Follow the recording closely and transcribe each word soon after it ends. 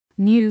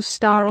New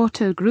Star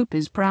Auto Group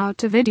is proud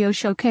to video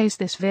showcase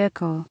this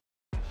vehicle.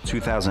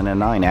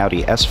 2009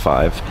 Audi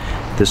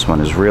S5. This one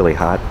is really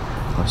hot.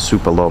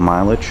 Super low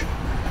mileage.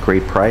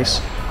 Great price.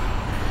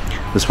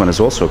 This one is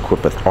also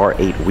equipped with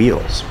R8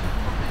 wheels.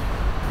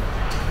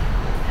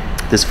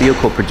 This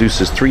vehicle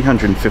produces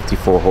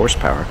 354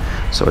 horsepower,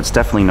 so it's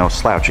definitely no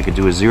slouch. You could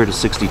do a 0 to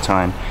 60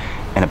 time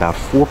in about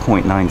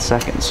 4.9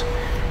 seconds.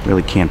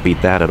 Really can't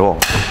beat that at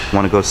all.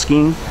 Want to go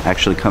skiing?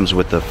 Actually comes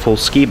with the full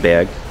ski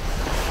bag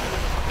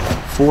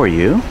for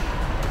you,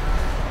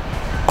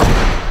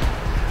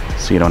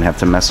 so you don't have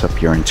to mess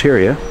up your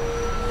interior.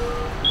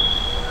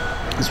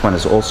 This one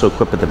is also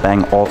equipped with the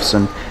Bang &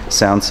 Olufsen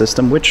sound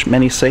system, which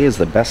many say is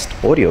the best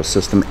audio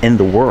system in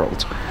the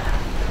world.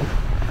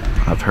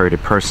 I've heard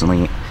it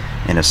personally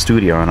in a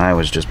studio, and I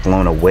was just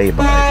blown away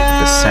by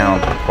the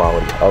sound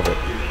quality of it.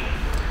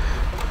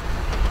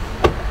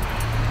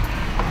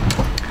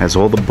 Has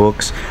all the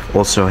books,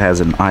 also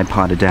has an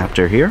iPod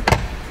adapter here.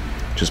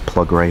 Just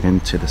plug right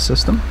into the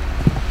system.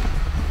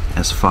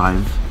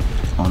 S5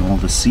 on all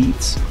the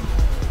seats.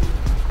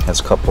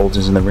 Has cup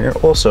holders in the rear.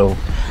 Also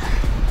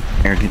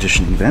air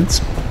conditioning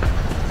vents.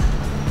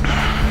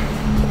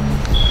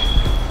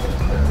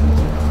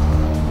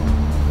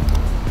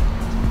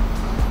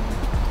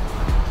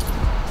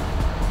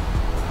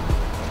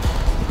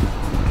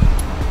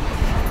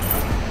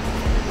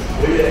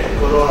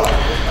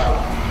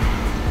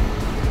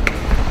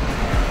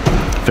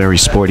 Very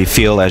sporty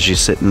feel as you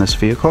sit in this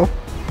vehicle.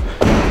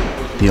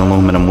 The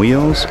aluminum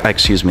wheels,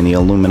 the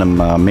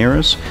aluminum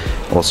mirrors.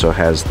 Also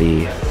has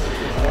the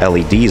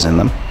LEDs in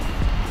them.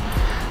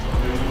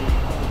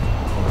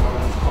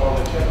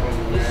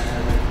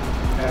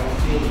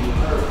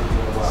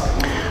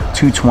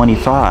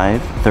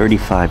 $225,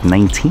 35,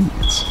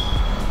 19s.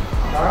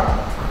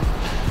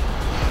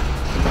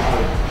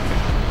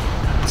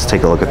 Let's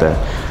take a look at the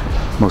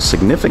most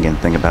significant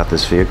thing about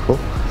this vehicle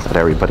that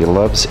everybody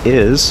loves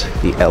is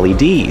the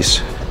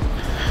LEDs.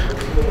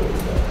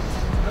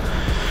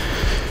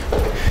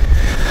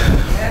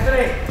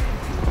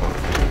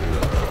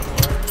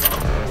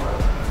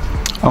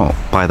 Oh,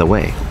 by the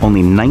way,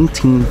 only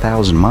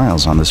 19,000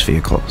 miles on this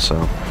vehicle,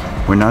 so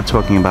we're not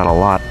talking about a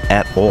lot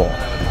at all.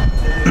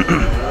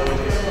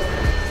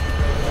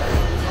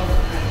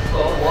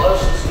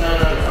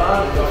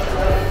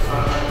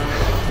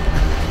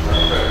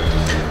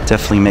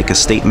 Definitely make a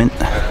statement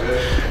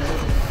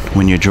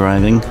when you're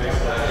driving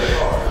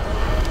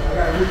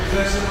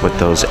with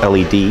those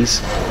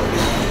LEDs.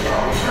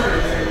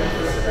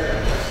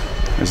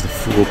 There's the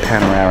full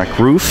panoramic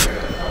roof.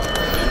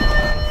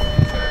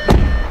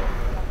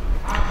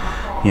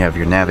 You have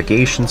your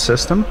navigation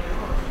system.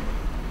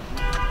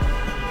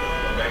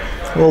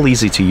 All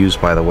easy to use,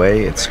 by the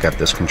way. It's got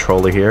this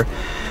controller here,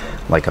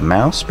 like a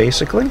mouse,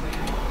 basically.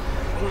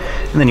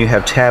 And then you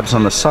have tabs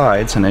on the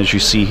sides, and as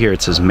you see here,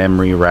 it says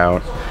memory,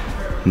 route,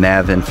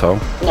 nav info.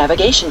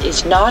 Navigation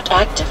is not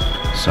active.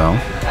 So,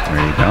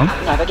 there you go.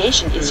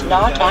 Navigation is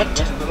not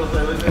active.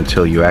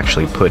 Until you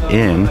actually put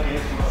in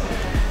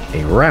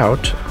a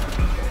route.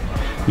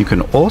 You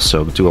can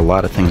also do a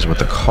lot of things with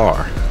the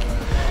car,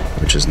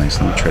 which is nice.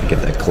 Let me try to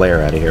get that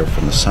glare out of here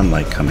from the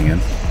sunlight coming in.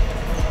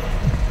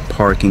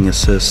 Parking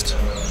assist,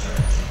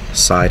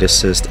 side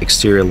assist,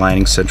 exterior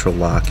lighting, central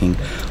locking,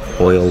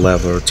 oil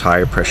lever,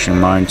 tire pressure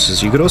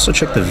monitors. You could also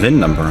check the VIN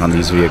number on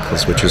these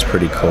vehicles, which is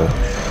pretty cool.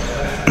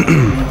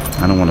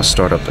 I don't want to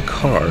start up the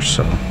car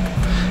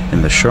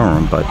in the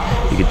showroom, but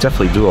you could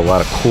definitely do a lot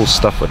of cool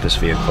stuff with this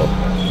vehicle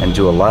and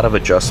do a lot of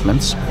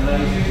adjustments.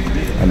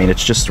 I mean,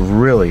 it's just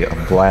really a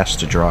blast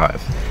to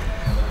drive.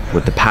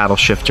 With the paddle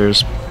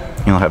shifters,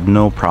 you'll have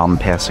no problem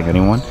passing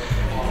anyone.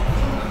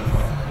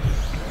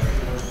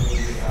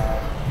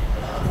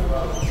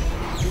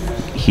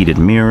 Heated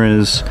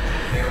mirrors,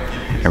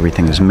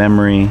 everything is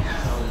memory,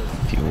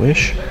 if you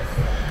wish.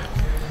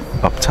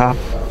 Up top,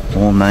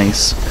 all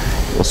nice.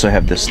 You also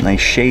have this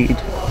nice shade,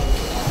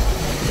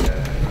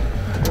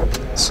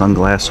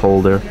 sunglass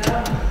holder,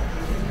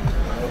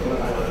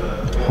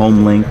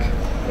 home link.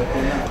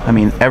 I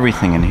mean,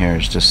 everything in here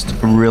is just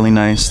really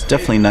nice.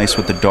 Definitely nice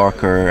with the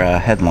darker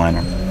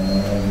headliner.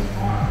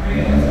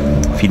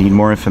 If you need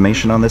more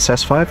information on this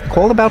S5,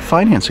 call about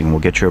financing. We'll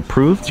get you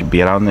approved. You'll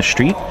be out on the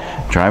street,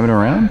 driving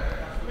around.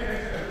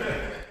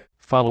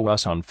 Follow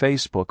us on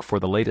Facebook for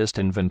the latest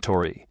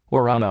inventory,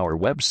 or on our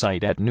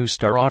website at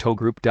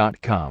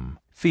newstarautogroup.com.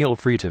 Feel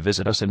free to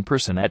visit us in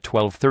person at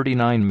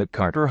 1239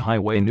 McCarter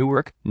Highway,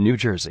 Newark, New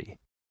Jersey.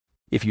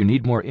 If you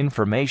need more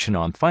information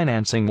on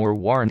financing or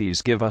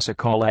warranties, give us a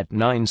call at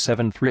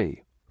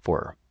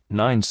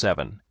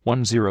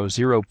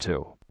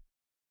 973-497-1002.